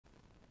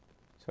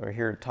So we're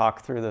here to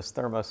talk through this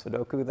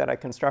Thermo-Sudoku that I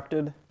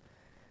constructed.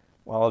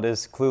 While it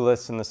is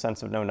clueless in the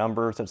sense of no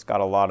numbers, it's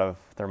got a lot of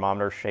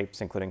thermometer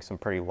shapes, including some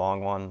pretty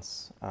long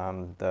ones.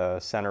 The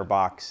center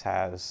box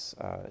has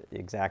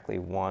exactly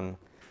one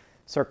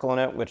circle in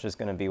it, which is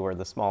going to be where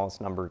the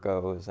smallest number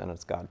goes, and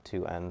it's got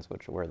two ends,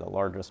 which are where the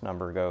largest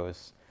number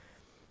goes.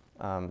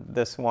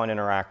 This one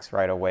interacts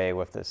right away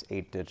with this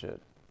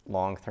 8-digit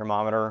long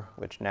thermometer,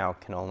 which now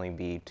can only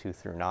be 2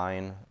 through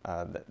 9.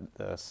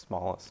 The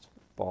smallest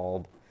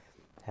bulb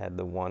had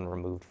the 1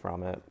 removed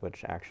from it,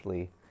 which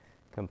actually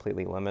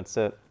completely limits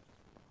it.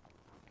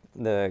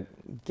 The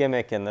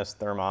gimmick in this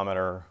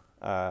thermometer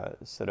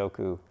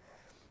Sudoku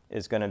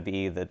is going to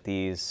be that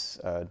these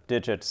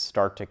digits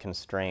start to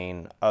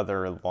constrain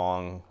other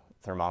long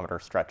thermometer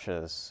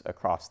stretches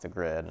across the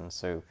grid. And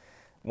so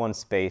one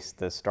space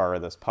the star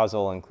of this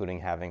puzzle,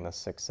 including having the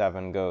 6,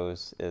 7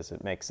 goes, is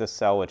it makes this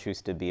cell, which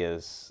used to be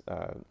as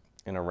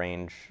in a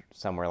range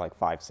somewhere like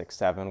 5, 6,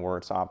 7 were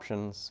its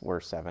options,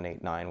 where 7,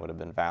 8, 9 would have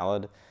been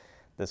valid.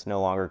 This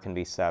no longer can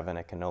be 7,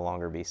 it can no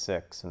longer be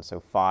 6, and so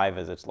 5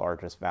 is its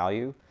largest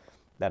value.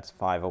 That's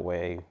 5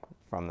 away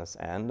from this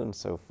end, and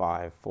so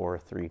 5, 4,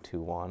 3, 2,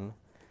 1.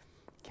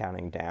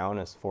 Counting down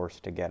is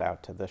forced to get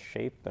out to this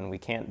shape, and we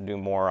can't do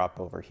more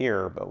up over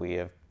here, but we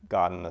have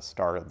gotten the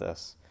start of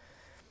this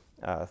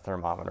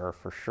thermometer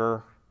for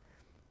sure.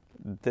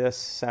 This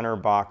center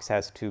box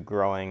has 2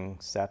 growing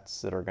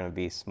sets that are going to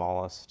be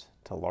smallest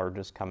to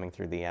largest coming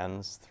through the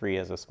ends. 3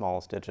 is the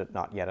smallest digit,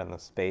 not yet in the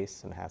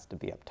space, and has to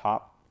be up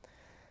top.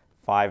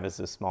 5 is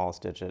the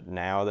smallest digit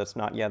now that's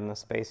not yet in the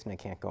space, and it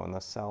can't go in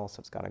this cell, so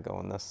it's got to go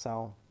in this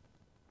cell.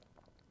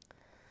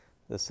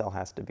 This cell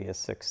has to be a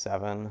 6,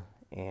 7,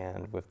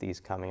 and with these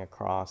coming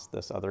across,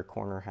 this other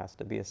corner has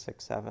to be a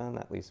 6, 7,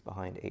 that leaves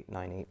behind 8,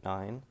 9, 8,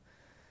 9.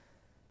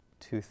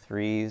 2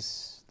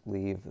 3s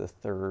leave the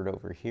 3rd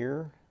over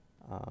here.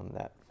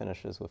 That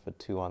finishes with a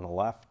 2 on the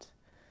left.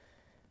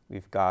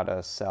 We've got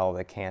a cell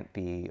that can't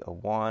be a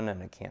 1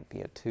 and it can't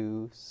be a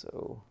 2,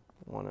 so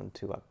 1 and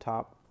 2 up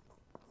top,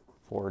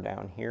 4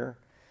 down here.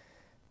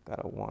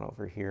 Got a 1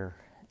 over here,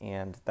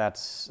 and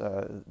that's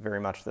very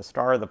much the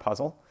star of the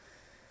puzzle.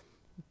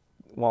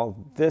 While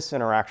this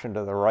interaction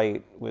to the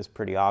right was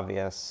pretty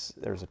obvious,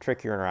 there's a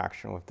trickier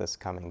interaction with this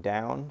coming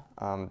down.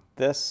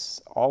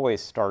 This always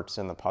starts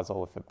in the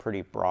puzzle with a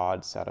pretty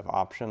broad set of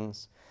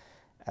options,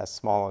 as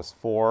small as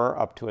 4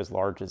 up to as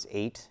large as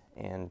 8.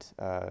 And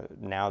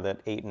now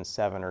that 8 and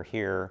 7 are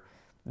here,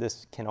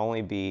 this can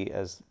only be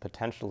as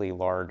potentially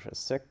large as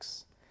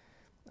 6.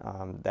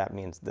 That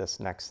means this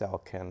next cell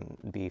can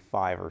be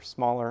 5 or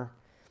smaller.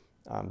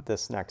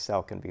 This next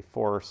cell can be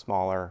 4 or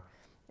smaller.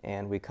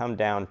 And we come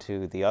down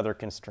to the other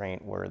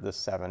constraint where this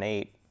 7,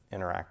 8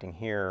 interacting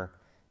here.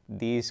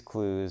 These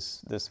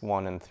clues, this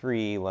 1 and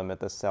 3, limit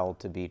the cell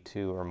to be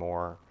 2 or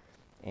more.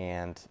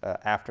 And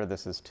after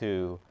this is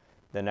 2,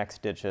 the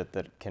next digit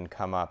that can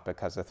come up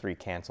because the 3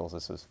 cancels,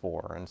 this is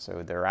 4. And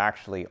so there are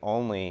actually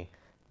only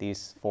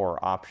these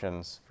 4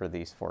 options for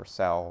these 4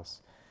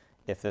 cells.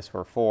 If this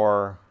were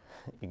 4,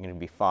 you're going to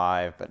be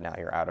 5, but now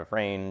you're out of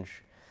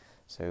range.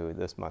 So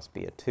this must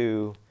be a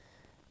 2.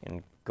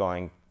 And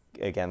going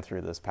again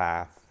through this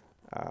path,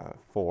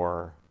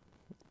 4,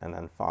 and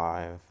then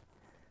 5,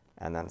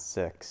 and then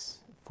 6,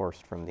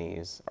 forced from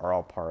these, are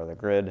all part of the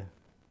grid.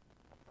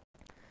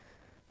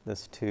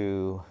 This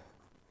 2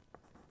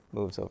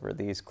 moves over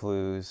these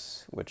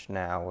clues, which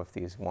now, with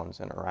these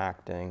 1s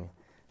interacting,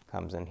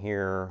 comes in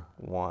here.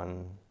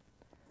 1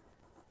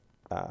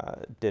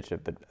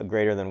 digit, but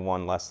greater than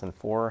 1, less than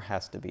 4,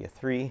 has to be a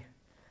 3.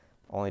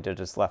 Only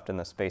digits left in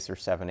the space are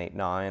 7, 8,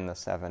 9. The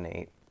 7,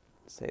 8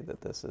 say that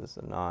this is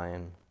a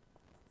 9.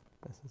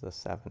 This is a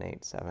 7,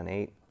 8, 7,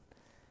 8.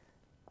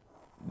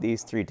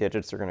 These 3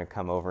 digits are going to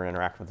come over and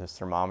interact with this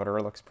thermometer,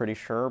 it looks pretty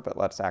sure, but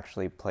let's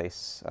actually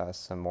place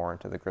some more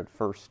into the grid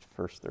first.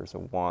 First, there's a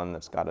 1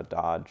 that's got to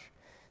dodge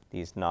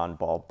these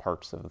non-bulb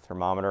parts of the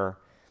thermometer.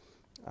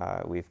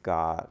 We've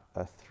got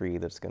a 3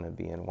 that's going to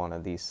be in one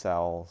of these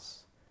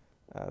cells.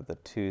 The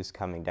 2s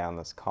coming down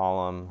this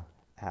column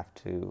have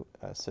to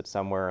sit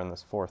somewhere in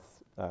this 4th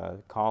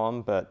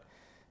column, but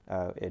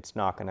it's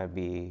not going to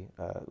be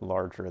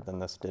larger than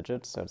this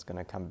digit, so it's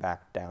going to come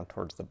back down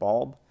towards the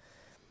bulb.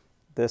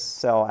 This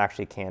cell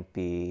actually can't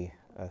be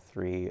a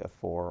 3, a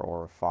 4,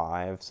 or a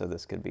 5, so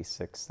this could be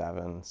 6,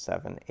 7,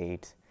 7,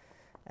 8.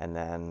 And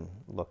then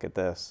look at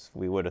this.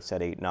 We would have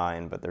said 8,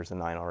 9, but there's a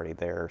 9 already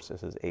there, so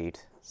this is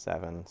 8,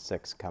 7,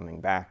 6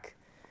 coming back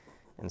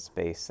in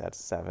space. That's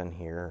 7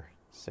 here,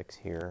 6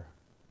 here.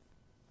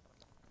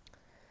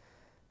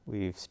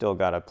 We've still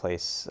got to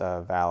place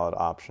valid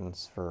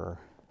options for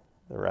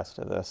the rest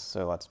of this,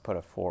 so let's put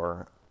a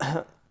 4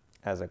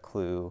 as a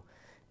clue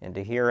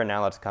into here, and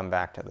now let's come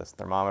back to this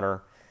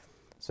thermometer.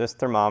 So this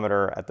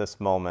thermometer at this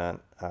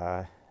moment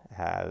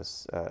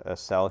has a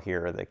cell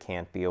here that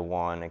can't be a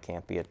 1, it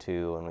can't be a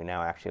 2, and we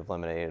now actually have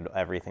eliminated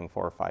everything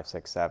 4, 5,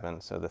 6, 7,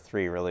 so the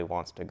 3 really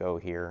wants to go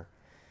here,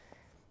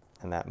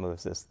 and that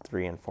moves this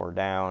 3 and 4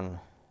 down,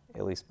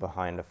 at least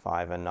behind a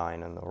 5 and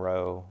 9 in the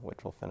row,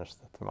 which will finish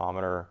the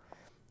thermometer.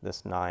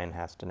 This 9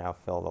 has to now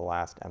fill the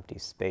last empty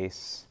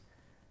space.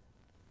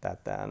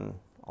 That then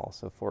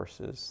also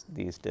forces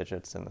these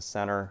digits in the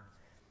center.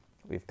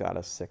 We've got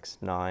a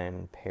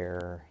 6-9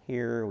 pair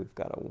here. We've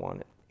got a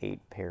 1-8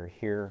 pair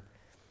here.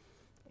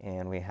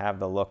 And we have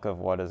the look of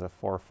what is a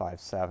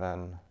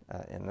 4-5-7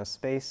 in this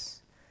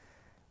space.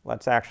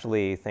 Let's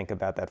actually think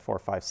about that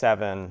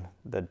 4-5-7.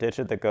 The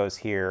digit that goes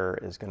here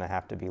is going to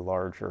have to be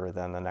larger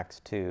than the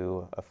next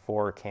two. A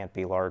 4 can't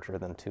be larger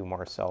than 2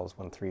 more cells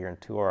when 3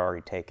 and 2 are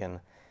already taken.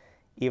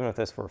 Even if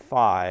this were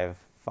 5,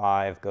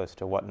 5 goes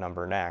to what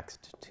number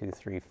next? 2,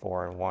 3,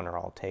 4, and 1 are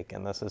all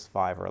taken. This is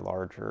 5 or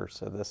larger,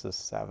 so this is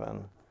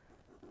 7.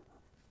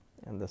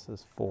 And this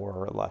is 4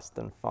 or less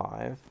than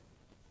 5.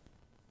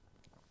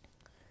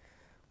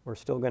 We're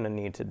still going to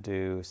need to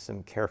do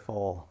some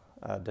careful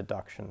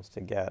deductions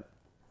to get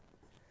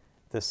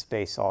this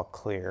space all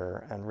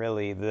clear. And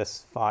really,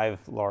 this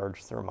 5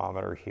 large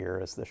thermometer here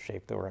is the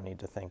shape that we're going to need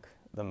to think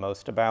the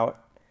most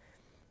about.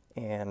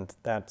 And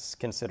that's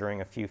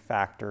considering a few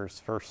factors.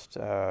 First,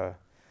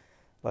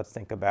 let's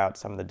think about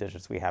some of the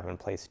digits we haven't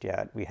placed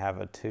yet. We have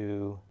a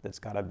 2 that's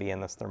got to be in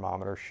this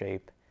thermometer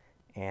shape,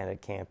 and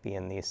it can't be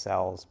in these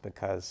cells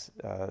because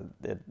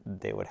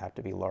they would have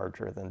to be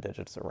larger than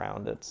digits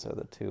around it. So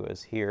the 2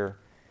 is here.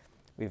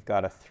 We've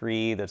got a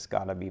 3 that's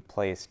got to be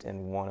placed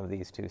in one of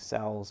these 2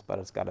 cells, but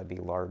it's got to be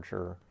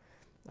larger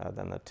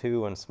than the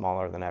 2 and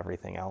smaller than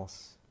everything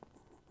else.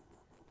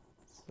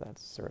 So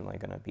that's certainly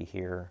going to be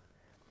here.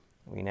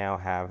 We now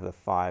have the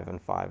 5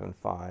 and 5 and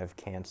 5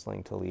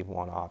 canceling to leave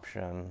one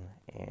option,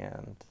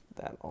 and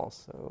that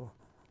also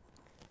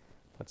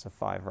puts a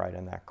 5 right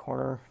in that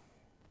corner.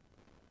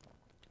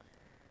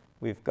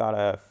 We've got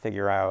to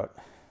figure out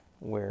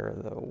where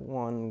the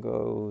 1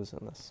 goes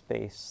in the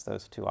space.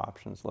 Those 2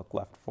 options look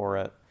left for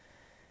it.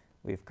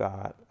 We've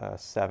got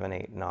 7,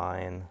 8,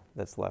 9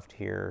 that's left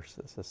here.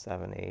 So this is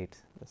 7, 8.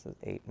 This is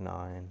 8,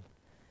 9.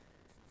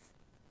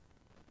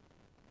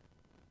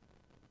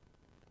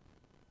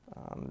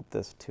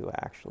 This 2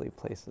 actually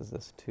places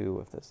this 2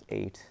 with this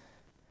 8.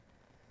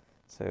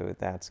 So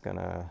that's going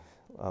to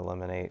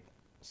eliminate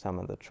some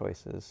of the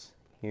choices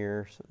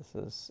here. So this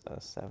is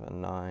 7,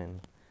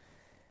 9.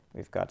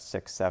 We've got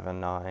 6, 7,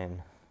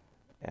 9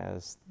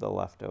 as the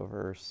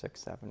leftovers.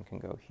 6, 7 can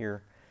go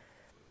here.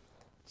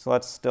 So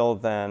let's still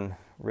then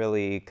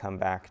really come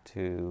back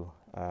to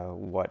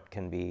what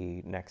can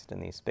be next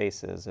in these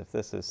spaces. If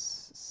this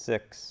is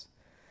 6,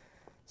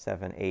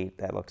 7, 8,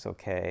 that looks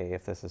okay.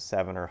 If this is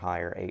 7 or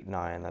higher, 8,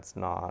 9, that's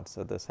not.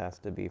 So this has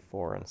to be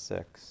 4 and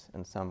 6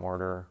 in some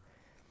order.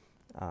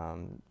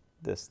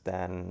 This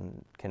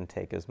then can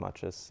take as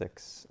much as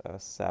 6,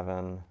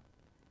 7,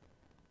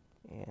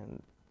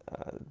 and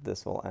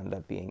this will end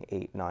up being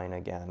 8, 9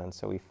 again. And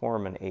so we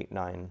form an 8,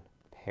 9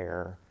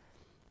 pair,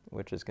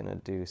 which is going to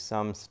do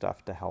some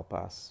stuff to help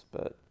us,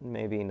 but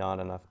maybe not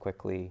enough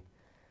quickly.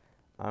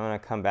 I'm going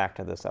to come back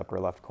to this upper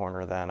left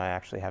corner then. I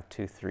actually have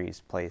 2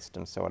 3s placed,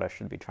 and so what I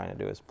should be trying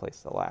to do is place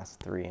the last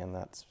 3 in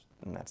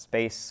that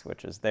space,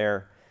 which is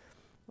there.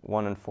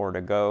 1 and 4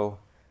 to go.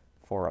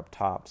 4 up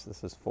top, so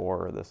this is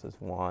 4, this is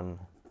 1.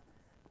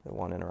 The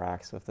 1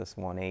 interacts with this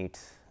 1, 8.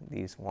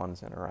 These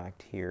 1s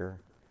interact here.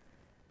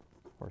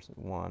 Of course,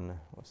 1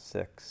 was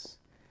 6.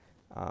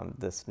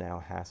 This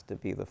now has to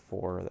be the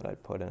 4 that I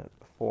put in it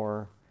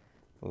before.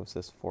 Moves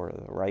this 4 to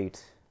the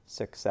right.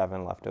 6,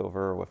 7 left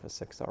over with a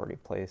 6 already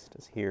placed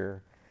is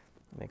here.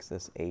 Makes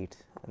this 8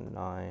 and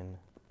 9.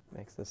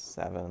 Makes this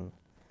 7.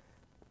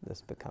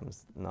 This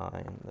becomes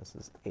 9. This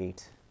is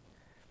 8.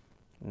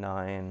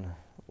 9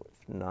 with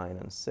 9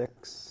 and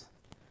 6.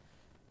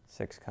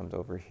 6 comes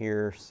over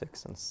here.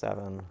 6 and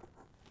 7.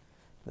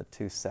 The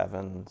 2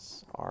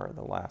 7s are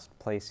the last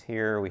place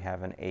here. We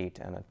have an 8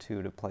 and a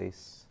 2 to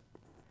place.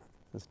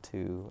 This is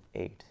 2,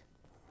 8,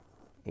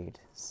 8,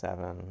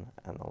 7,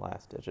 and the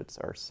last digits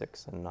are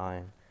 6 and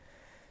 9.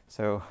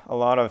 So a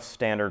lot of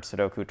standard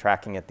Sudoku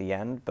tracking at the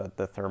end, but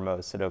the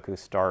Thermo-Sudoku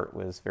start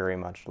was very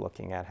much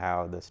looking at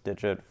how this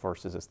digit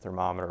forces this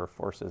thermometer,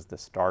 forces the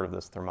start of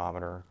this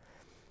thermometer,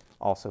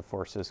 also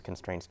forces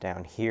constraints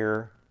down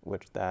here,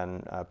 which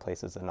then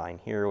places a 9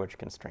 here, which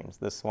constrains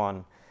this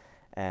one,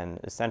 and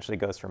essentially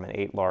goes from an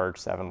 8 large,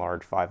 7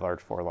 large, 5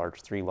 large, 4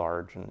 large, 3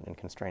 large, and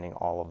constraining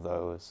all of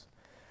those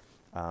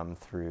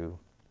through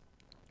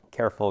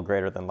careful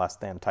greater than less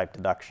than type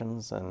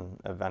deductions, and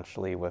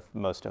eventually with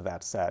most of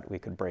that set we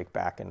could break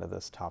back into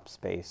this top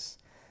space,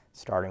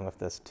 starting with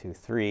this 2,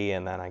 3,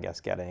 and then I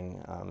guess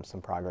getting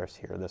some progress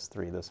here, this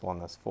 3, this 1,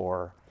 this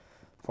 4,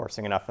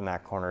 forcing enough in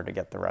that corner to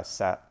get the rest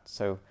set.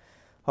 So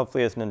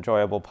hopefully it's an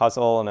enjoyable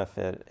puzzle, and if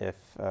it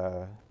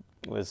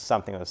was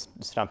something that was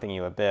stumping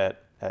you a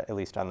bit, at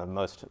least on the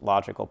most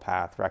logical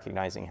path,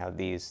 recognizing how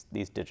these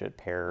digit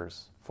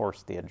pairs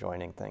force the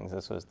adjoining things.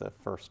 This was the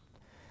first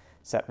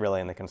set really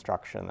in the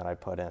construction that I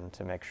put in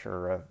to make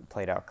sure it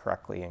played out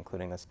correctly,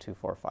 including this 2,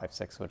 4, 5,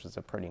 6, which is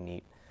a pretty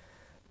neat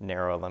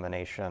narrow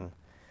elimination.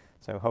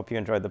 So I hope you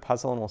enjoyed the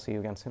puzzle, and we'll see you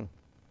again soon.